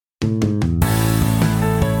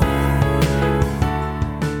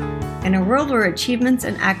In a world where achievements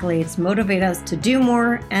and accolades motivate us to do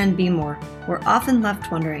more and be more, we're often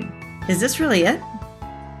left wondering, is this really it?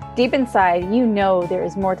 Deep inside, you know there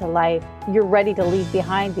is more to life. You're ready to leave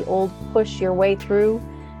behind the old, push your way through,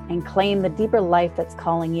 and claim the deeper life that's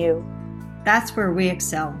calling you. That's where we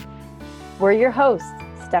excel. We're your hosts,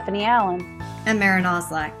 Stephanie Allen and Maren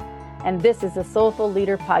Oslak. And this is the Soulful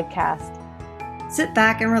Leader Podcast. Sit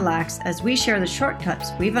back and relax as we share the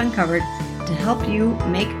shortcuts we've uncovered to help you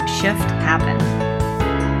make shift happen.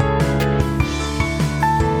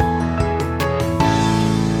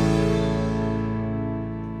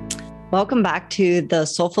 Welcome back to the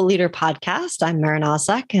Soulful Leader Podcast. I'm Maren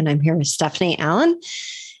Oslak and I'm here with Stephanie Allen.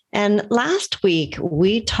 And last week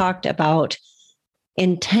we talked about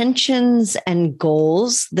intentions and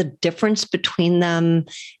goals, the difference between them,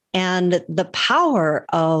 and the power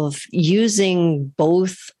of using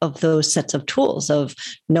both of those sets of tools of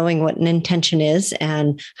knowing what an intention is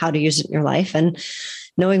and how to use it in your life, and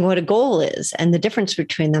knowing what a goal is and the difference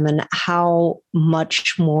between them, and how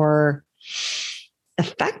much more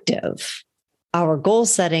effective our goal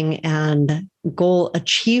setting and goal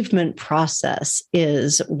achievement process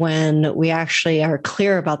is when we actually are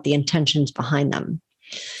clear about the intentions behind them.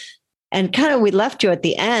 And kind of we left you at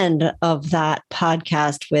the end of that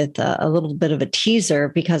podcast with a little bit of a teaser,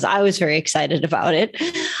 because I was very excited about it,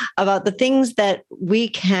 about the things that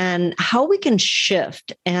how we can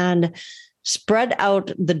shift and spread out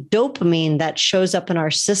the dopamine that shows up in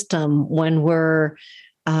our system when we're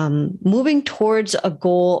moving towards a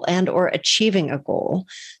goal and or achieving a goal,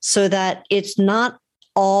 so that it's not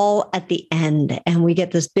all at the end and we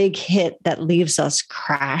get this big hit that leaves us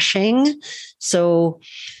crashing. So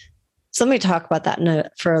let me talk about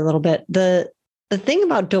that for a little bit. The thing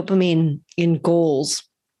about dopamine in goals,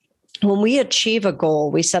 when we achieve a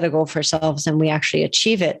goal, we set a goal for ourselves and we actually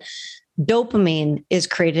achieve it, dopamine is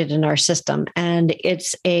created in our system, and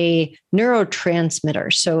it's a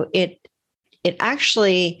neurotransmitter. So it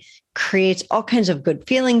actually creates all kinds of good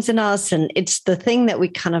feelings in us. And it's the thing that we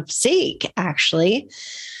kind of seek, actually.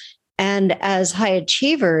 And as high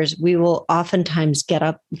achievers, we will oftentimes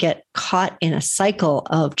get caught in a cycle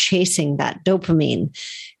of chasing that dopamine.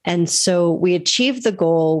 And so we achieve the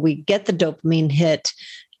goal, we get the dopamine hit,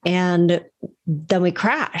 and then we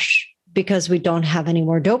crash because we don't have any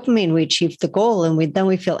more dopamine. We achieve the goal and then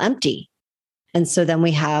we feel empty. And so then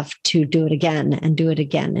we have to do it again and do it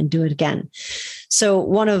again and do it again. So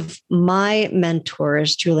one of my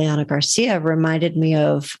mentors, Juliana Garcia, reminded me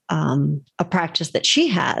of a practice that she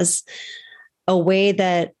has, a way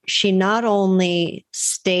that she not only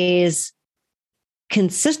stays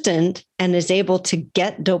consistent and is able to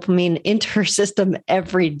get dopamine into her system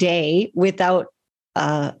every day without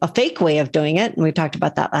a fake way of doing it. And we talked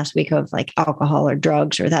about that last week, of like alcohol or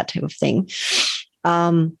drugs or that type of thing.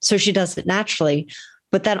 So she does it naturally,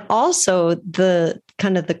 but then also the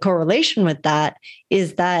correlation with that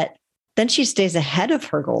is that then she stays ahead of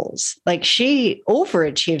her goals. Like she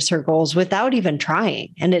overachieves her goals without even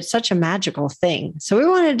trying. And it's such a magical thing. So we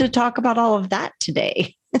wanted to talk about all of that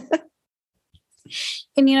today.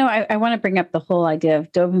 And, I want to bring up the whole idea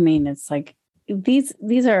of dopamine. It's like, these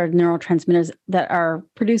are neurotransmitters that are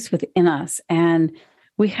produced within us. And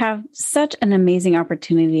we have such an amazing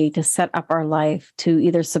opportunity to set up our life to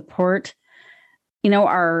either support,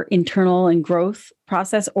 our internal and growth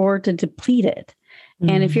process, or to deplete it.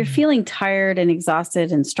 Mm-hmm. And if you're feeling tired and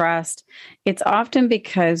exhausted and stressed, it's often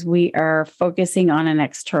because we are focusing on an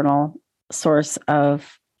external source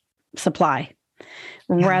of supply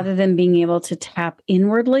rather than being able to tap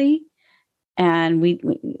inwardly. And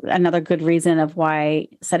another good reason of why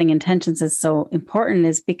setting intentions is so important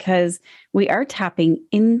is because we are tapping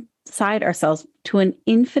inside ourselves to an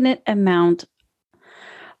infinite amount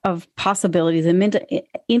of possibilities, an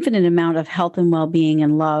infinite amount of health and well-being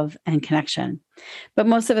and love and connection. But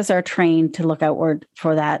most of us are trained to look outward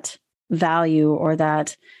for that value or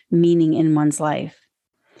that meaning in one's life.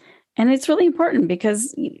 And it's really important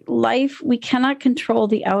because life, we cannot control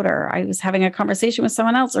the outer. I was having a conversation with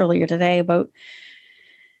someone else earlier today about,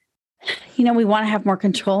 we want to have more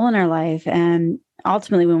control in our life. And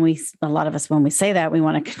ultimately, when we say that, we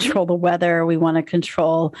want to control the weather, we want to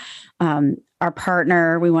control our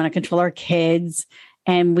partner, we want to control our kids,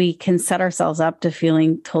 and we can set ourselves up to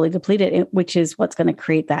feeling totally depleted, which is what's going to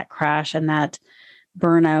create that crash and that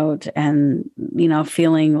burnout and,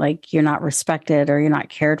 feeling like you're not respected or you're not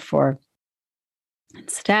cared for.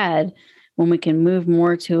 Instead, when we can move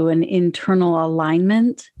more to an internal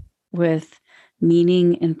alignment with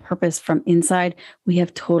meaning and purpose from inside, we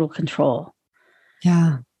have total control.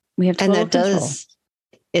 Yeah. We have total control.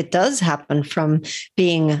 it does happen from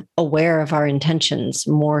being aware of our intentions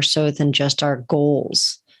more so than just our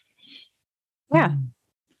goals. Yeah,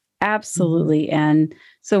 absolutely. And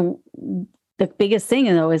so the biggest thing,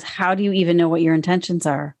 though, is how do you even know what your intentions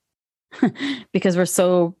are? Because we're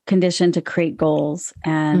so conditioned to create goals,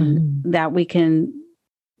 and that we can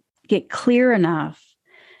get clear enough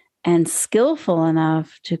and skillful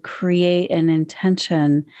enough to create an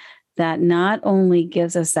intention that not only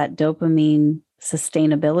gives us that dopamine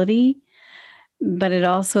sustainability, but it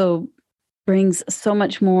also brings so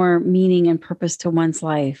much more meaning and purpose to one's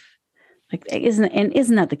life. Like,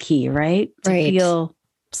 isn't that the key, right? To Right. feel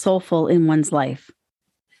soulful in one's life.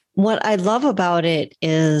 What I love about it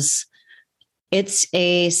is it's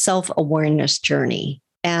a self-awareness journey.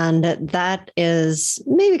 And that is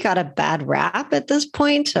maybe got a bad rap at this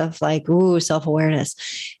point of like, ooh, self-awareness.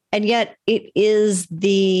 And yet it is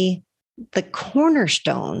the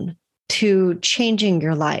cornerstone to changing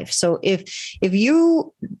your life. So if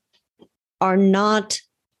you are not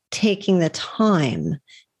taking the time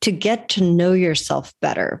to get to know yourself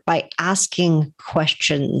better by asking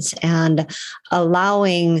questions and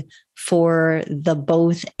allowing for the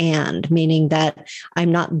both and, meaning that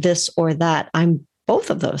I'm not this or that, I'm both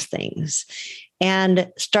of those things.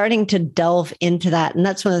 And starting to delve into that. And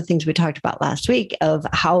that's one of the things we talked about last week of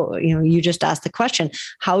how, you just asked the question,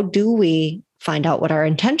 how do we find out what our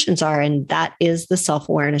intentions are? And that is the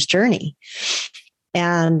self-awareness journey.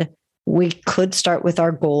 And we could start with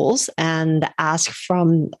our goals and ask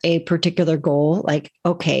from a particular goal, like,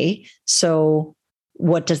 okay, so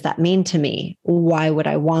what does that mean to me? Why would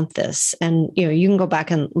I want this? And, you can go back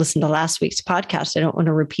and listen to last week's podcast. I don't want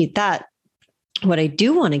to repeat that. What I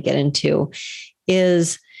do want to get into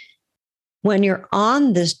is when you're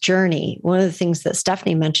on this journey, one of the things that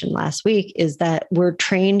Stephanie mentioned last week is that we're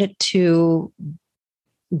trained to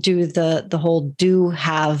do the whole do,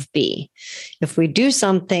 have, be. If we do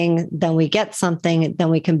something, then we get something, then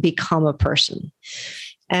we can become a person.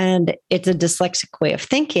 And it's a dyslexic way of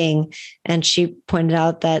thinking. And she pointed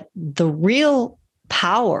out that the real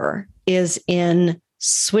power is in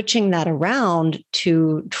switching that around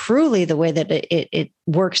to truly the way that it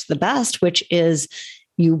works the best, which is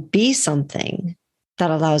you be something that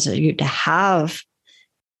allows you to have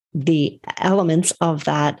the elements of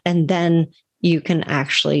that, and then you can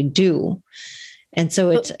actually do. And so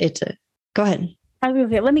it's a, go ahead. I was going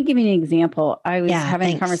to say, let me give you an example. I was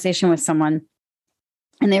having a conversation with someone,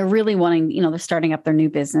 and they're really wanting, they're starting up their new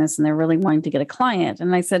business and they're really wanting to get a client.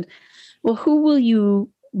 And I said, well, who will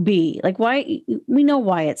you be? Like, why? We know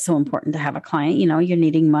why it's so important to have a client. You're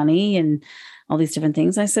needing money and all these different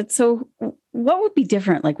things. I said, so what would be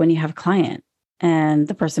different, like when you have a client? And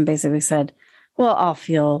the person basically said, well, I'll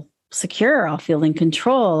feel secure. I'll feel in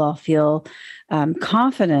control. I'll feel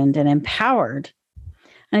confident and empowered.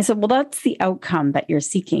 And I said, well, that's the outcome that you're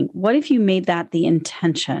seeking. What if you made that the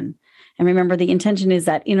intention? And remember, the intention is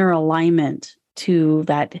that inner alignment to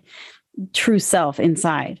that true self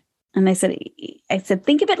inside. And I said,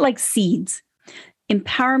 think of it like seeds.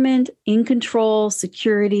 Empowerment, in control,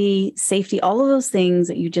 security, safety, all of those things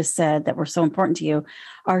that you just said that were so important to you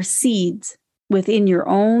are seeds within your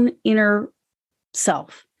own inner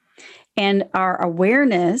self. And our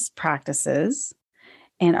awareness practices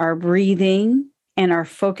and our breathing and our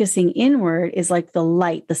focusing inward is like the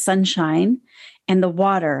light, the sunshine, and the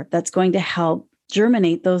water that's going to help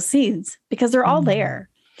germinate those seeds, because they're all there.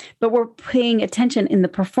 But we're paying attention in the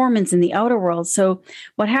performance in the outer world. So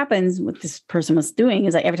what happens, what this person was doing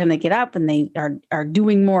is like every time they get up and they are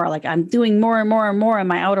doing more, like I'm doing more and more and more in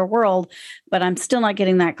my outer world, but I'm still not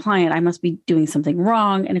getting that client. I must be doing something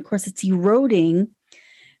wrong. And of course, it's eroding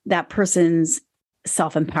that person's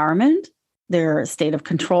self-empowerment, their state of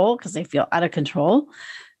control, because they feel out of control,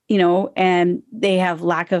 and they have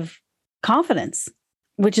lack of confidence,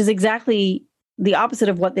 which is exactly the opposite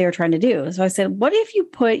of what they are trying to do. So I said, what if you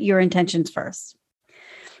put your intentions first?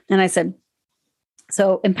 And I said,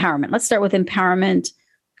 so empowerment, let's start with empowerment,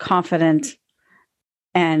 confident,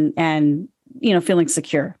 and feeling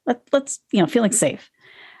secure. Let's feeling safe.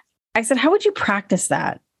 I said, how would you practice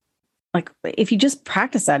that? Like, if you just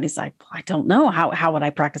practice that, he's like, well, I don't know. How would I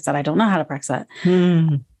practice that? I don't know how to practice that.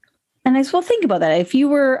 And I said, well, think about that. If you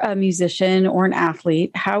were a musician or an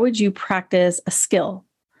athlete, how would you practice a skill?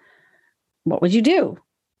 What would you do?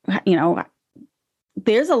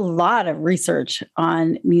 There's a lot of research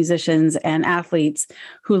on musicians and athletes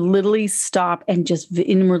who literally stop and just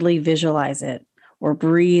inwardly visualize it or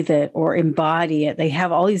breathe it or embody it. They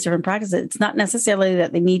have all these different practices. It's not necessarily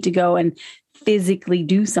that they need to go and physically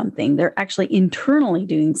do something. They're actually internally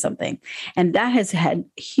doing something. And that has had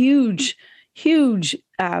huge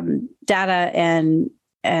data and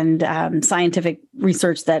scientific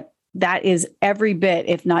research that is every bit,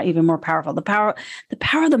 if not even more powerful. The power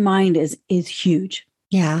of the mind is huge.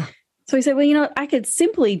 Yeah. So he said, well, I could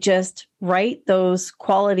simply just write those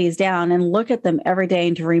qualities down and look at them every day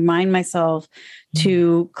and to remind myself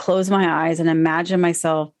to close my eyes and imagine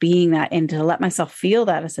myself being that and to let myself feel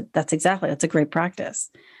that. I said, that's a great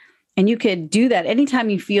practice. And you could do that anytime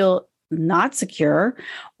you feel not secure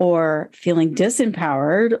or feeling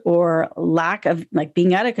disempowered or lack of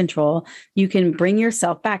being out of control. You can bring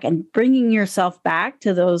yourself back, and bringing yourself back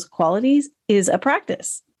to those qualities is a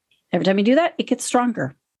practice. Every time you do that, it gets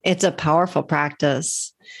stronger. It's a powerful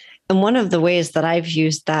practice. And one of the ways that I've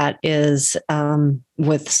used that is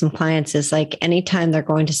with some clients is anytime they're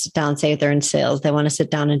going to sit down, say they're in sales, they want to sit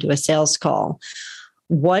down and do a sales call.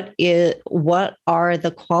 What are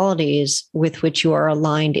the qualities with which you are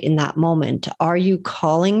aligned in that moment? Are you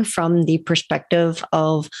calling from the perspective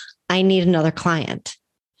of, I need another client?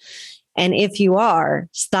 And if you are,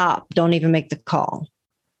 stop, don't even make the call,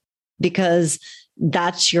 because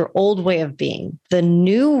that's your old way of being. The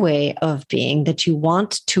new way of being that you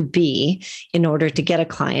want to be in order to get a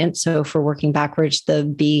client. So if we're working backwards, the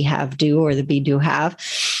be, have, do, or the be, do, have.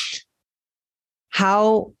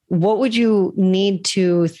 What would you need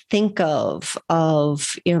to think of,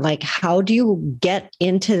 how do you get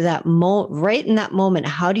into that right in that moment?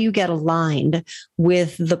 How do you get aligned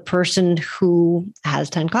with the person who has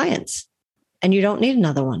 10 clients and you don't need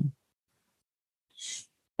another one?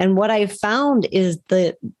 And what I found is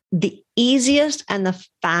the easiest and the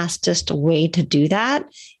fastest way to do that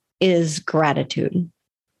is gratitude.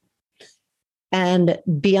 And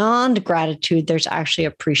beyond gratitude, there's actually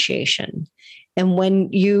appreciation. And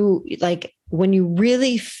when you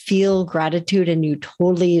really feel gratitude and you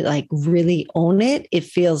totally really own it, it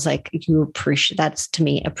feels like you appreciate. That's, to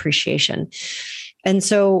me, appreciation. And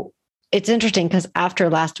so it's interesting because after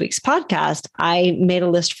last week's podcast, I made a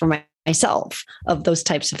list for myself of those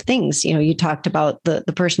types of things. You talked about the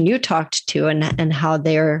person you talked to and how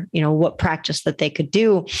they're, what practice that they could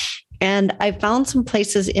do. And I found some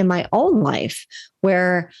places in my own life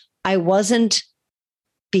where I wasn't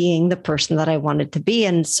being the person that I wanted to be.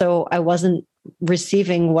 And so I wasn't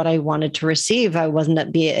receiving what I wanted to receive. I wasn't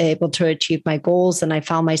able to achieve my goals. And I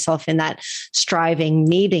found myself in that striving,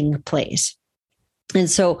 needing place. And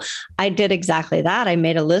so I did exactly that. I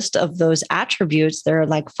made a list of those attributes. There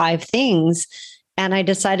are 5 things. And I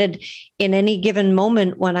decided in any given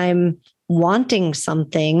moment when I'm wanting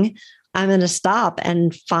something, I'm going to stop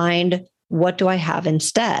and find, what do I have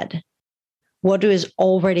instead? What is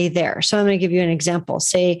already there? So I'm going to give you an example.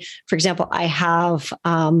 Say, for example, I have,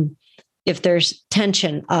 if there's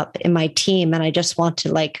tension up in my team and I just want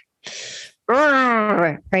to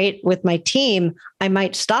right with my team, I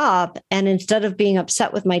might stop. And instead of being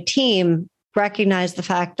upset with my team, recognize the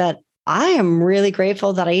fact that I am really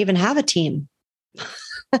grateful that I even have a team.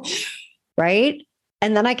 Right.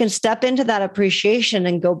 And then I can step into that appreciation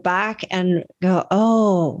and go back and go,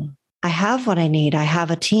 oh, I have what I need. I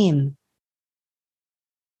have a team.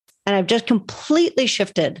 And I've just completely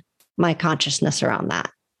shifted my consciousness around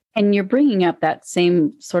that. And you're bringing up that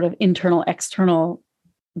same sort of internal, external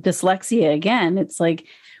dyslexia again. It's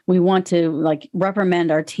we want to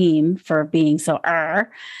reprimand our team for being so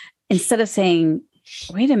instead of saying,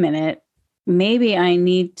 wait a minute, maybe I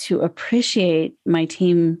need to appreciate my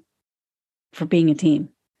team for being a team.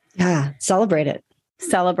 Yeah.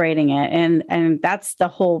 Celebrating it. And that's the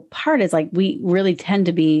whole part, is we really tend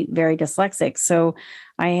to be very dyslexic. So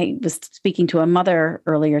I was speaking to a mother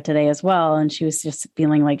earlier today as well. And she was just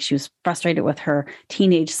feeling like she was frustrated with her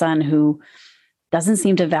teenage son who doesn't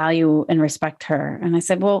seem to value and respect her. And I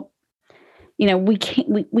said, well, we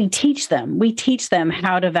teach them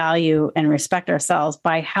how to value and respect ourselves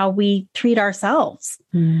by how we treat ourselves.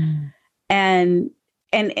 And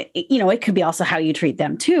it could be also how you treat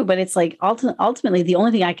them too, but it's ultimately the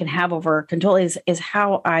only thing I can have over control is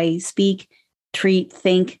how I speak, treat,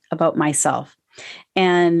 think about myself.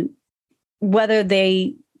 And whether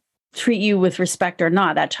they treat you with respect or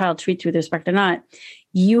not, that child treats you with respect or not,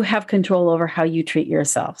 you have control over how you treat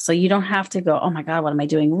yourself. So you don't have to go, oh my God, what am I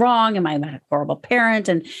doing wrong? Am I a horrible parent?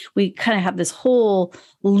 And we kind of have this whole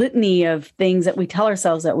litany of things that we tell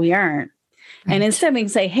ourselves that we aren't. Right. And instead we can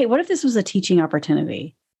say, hey, what if this was a teaching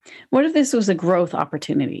opportunity? What if this was a growth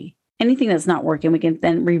opportunity? Anything that's not working, we can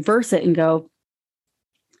then reverse it and go,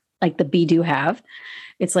 like the be do have.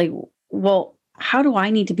 It's well, how do I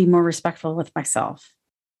need to be more respectful with myself?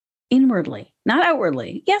 Inwardly, not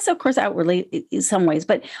outwardly. Yes, of course, outwardly in some ways,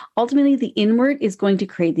 but ultimately the inward is going to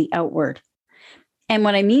create the outward. And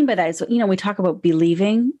what I mean by that is, we talk about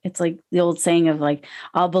believing. It's like the old saying of like,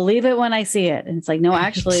 I'll believe it when I see it. And it's like, no,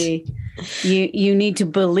 actually, you need to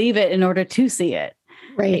believe it in order to see it.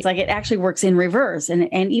 Right. It's like it actually works in reverse. And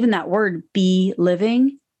even that word be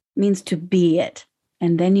living means to be it.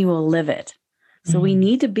 And then you will live it. So we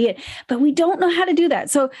need to be it, but we don't know how to do that.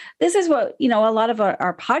 So this is what, a lot of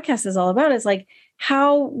our podcast is all about, is like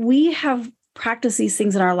how we have practiced these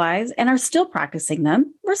things in our lives and are still practicing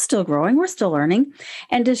them. We're still growing, we're still learning,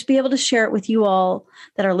 and just be able to share it with you all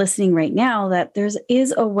that are listening right now, that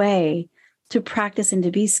is a way to practice and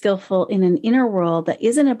to be skillful in an inner world that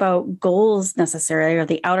isn't about goals necessarily or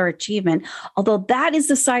the outer achievement, although that is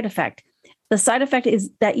the side effect. The side effect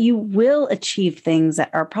is that you will achieve things that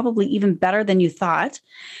are probably even better than you thought,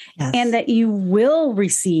 yes, and that you will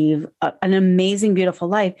receive an amazing, beautiful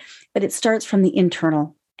life. But it starts from the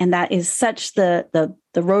internal, and that is such the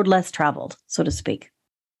road less traveled, so to speak.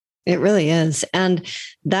 It really is. And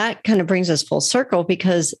that kind of brings us full circle,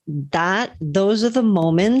 because those are the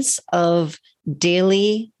moments of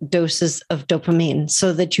daily doses of dopamine,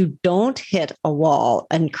 so that you don't hit a wall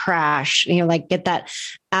and crash, like get that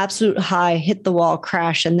absolute high, hit the wall,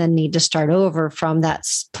 crash, and then need to start over from that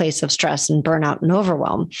place of stress and burnout and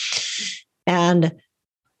overwhelm. And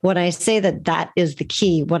when I say that is the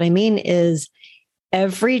key, what I mean is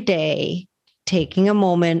every day, taking a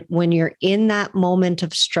moment when you're in that moment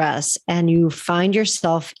of stress and you find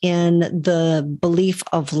yourself in the belief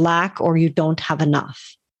of lack or you don't have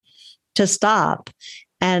enough, to stop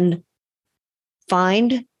and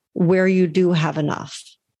find where you do have enough.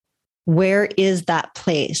 Where is that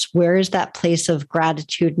place? Where is that place of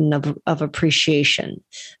gratitude and of appreciation?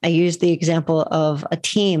 I use the example of a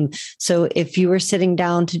team. So if you were sitting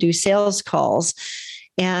down to do sales calls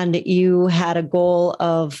and you had a goal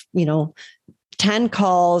of, 10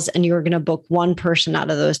 calls, and you were going to book one person out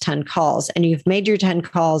of those 10 calls, and you've made your 10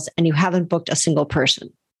 calls and you haven't booked a single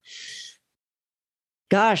person.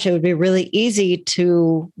 Gosh, it would be really easy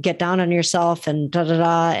to get down on yourself and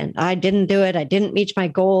and I didn't do it. I didn't reach my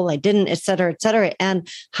goal. I didn't, et cetera, et cetera. And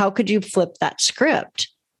how could you flip that script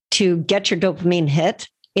to get your dopamine hit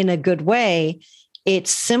in a good way? It's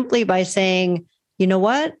simply by saying, you know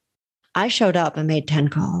what? I showed up and made 10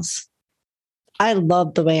 calls. I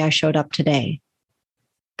love the way I showed up today.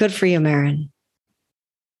 Good for you, Marin.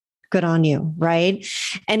 Good on you, right?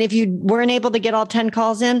 And if you weren't able to get all 10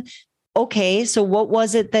 calls in, okay, so what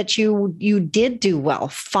was it that you did do well?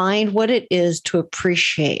 Find what it is to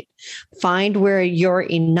appreciate. Find where you're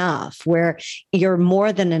enough, where you're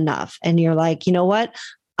more than enough. And you're like, you know what?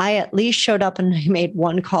 I at least showed up and made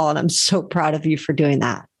one call, and I'm so proud of you for doing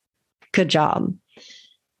that. Good job.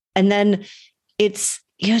 And then it's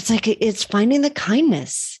finding the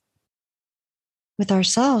kindness with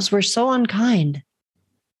ourselves. We're so unkind.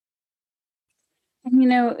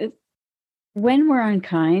 And when we're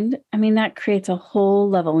unkind, that creates a whole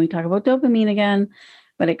level. We talk about dopamine again,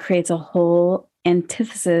 but it creates a whole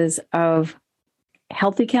antithesis of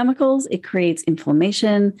healthy chemicals. It creates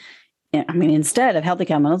inflammation. Instead of healthy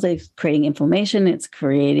chemicals, it's creating inflammation. It's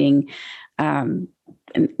creating,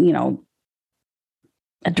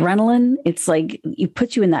 adrenaline. It's like it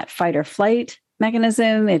puts you in that fight or flight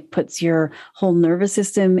mechanism. It puts your whole nervous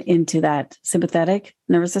system into that sympathetic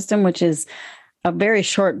nervous system, which is a very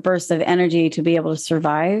short burst of energy to be able to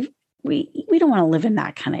survive. We don't want to live in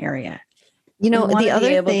that kind of area. The other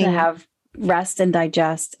thing, able to have rest and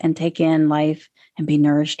digest and take in life and be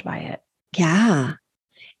nourished by it. Yeah.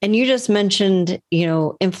 And you just mentioned,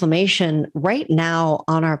 inflammation. Right now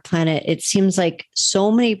on our planet, it seems like so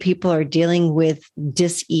many people are dealing with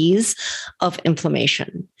dis-ease of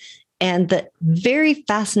inflammation. And the very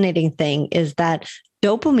fascinating thing is that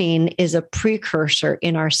dopamine is a precursor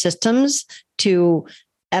in our systems to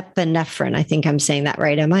epinephrine. I think I'm saying that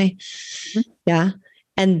right. Am I? Mm-hmm. Yeah.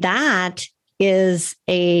 And that is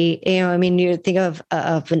you think of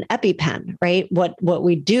an EpiPen, right? What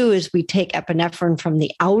we do is we take epinephrine from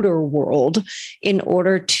the outer world in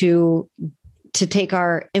order to take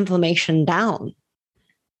our inflammation down.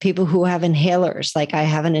 People who have inhalers, like I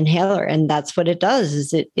have an inhaler, and that's what it does,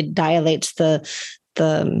 is it dilates the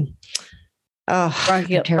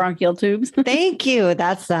bronchial tubes. Thank you.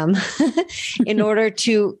 That's them. In order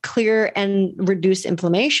to clear and reduce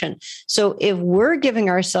inflammation. So if we're giving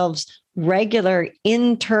ourselves regular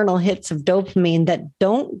internal hits of dopamine that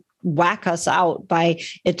don't whack us out by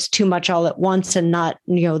it's too much all at once and not,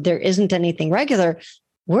 there isn't anything regular,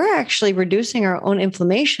 we're actually reducing our own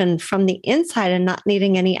inflammation from the inside and not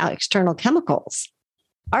needing any external chemicals.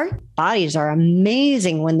 Our bodies are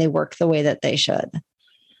amazing when they work the way that they should.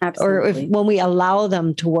 Absolutely. when we allow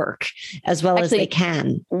them to work as well as they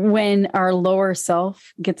can. When our lower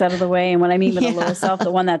self gets out of the way. And what I mean by the lower self, the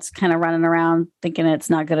one that's kind of running around thinking it's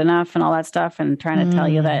not good enough and all that stuff and trying to tell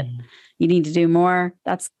you that you need to do more.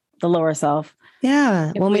 That's the lower self.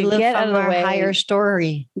 Yeah. When we live from our higher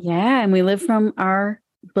story. Yeah. And we live from our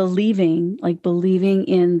believing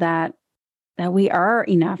in that we are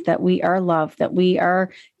enough, that we are loved, that we are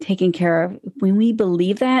taken care of. When we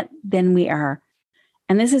believe that, then we are.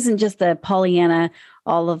 And this isn't just the Pollyanna,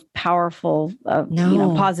 all of powerful,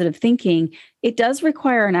 positive thinking. It does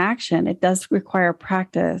require an action. It does require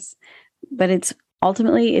practice, but it's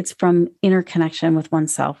from inner connection with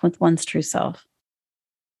oneself, with one's true self.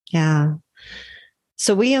 Yeah.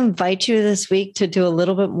 So we invite you this week to do a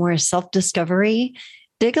little bit more self-discovery,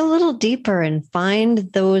 dig a little deeper and find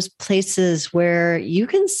those places where you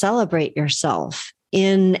can celebrate yourself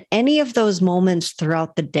in any of those moments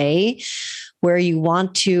throughout the day where you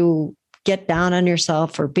want to get down on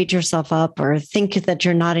yourself or beat yourself up or think that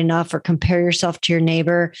you're not enough or compare yourself to your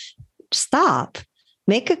neighbor. Stop.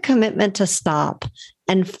 Make a commitment to stop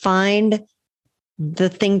and find the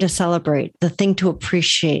thing to celebrate, the thing to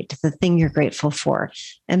appreciate, the thing you're grateful for,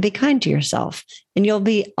 and be kind to yourself. And you'll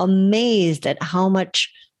be amazed at how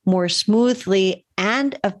much more smoothly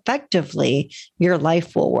and effectively your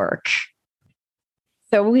life will work.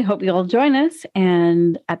 So we hope you'll join us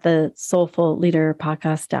and at the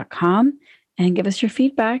soulfulleaderpodcast.com and give us your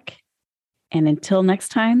feedback. And until next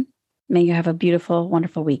time, may you have a beautiful,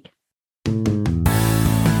 wonderful week.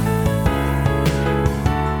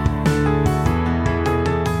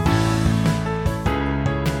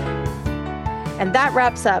 And that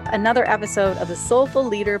wraps up another episode of the Soulful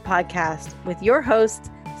Leader Podcast with your hosts,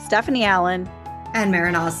 Stephanie Allen and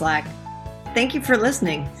Maren Oslack. Thank you for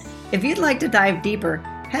listening. If you'd like to dive deeper,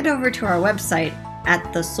 head over to our website at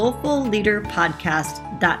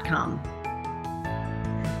thesoulfulleaderpodcast.com.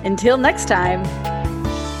 Until next time.